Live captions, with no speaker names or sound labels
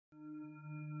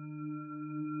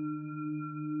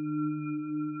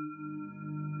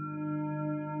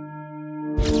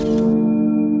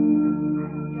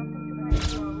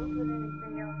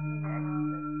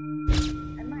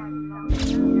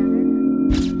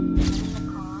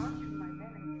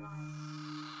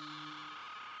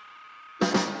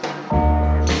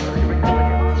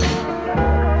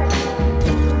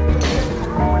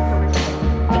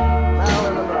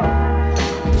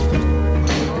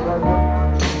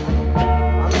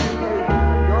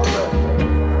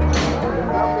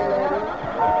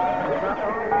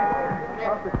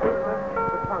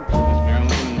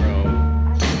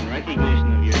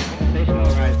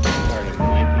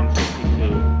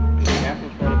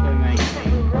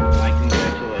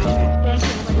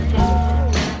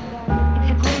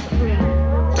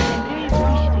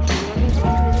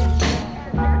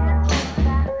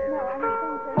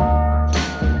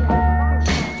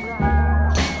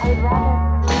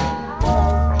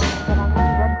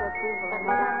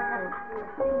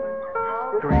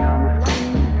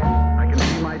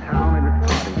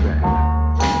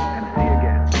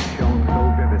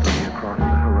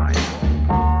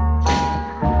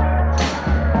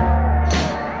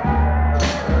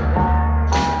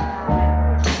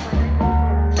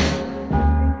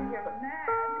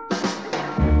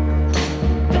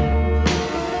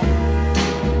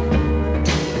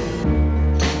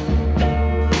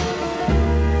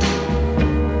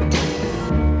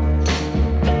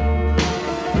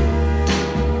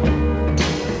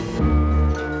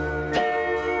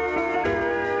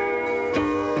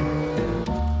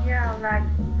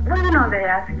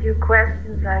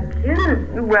questions like,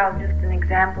 well, just an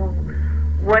example,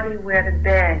 what do you wear to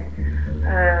bed?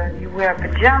 You wear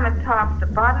pajama tops, the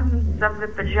bottoms of the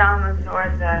pajamas, or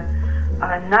the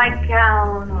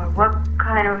nightgown, or what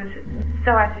kind of...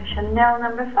 So I said, Chanel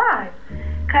No.5,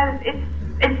 because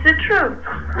it's the truth.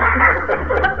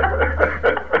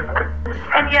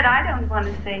 And yet I don't want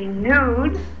to say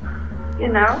nude,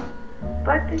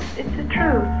 but it's the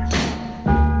truth.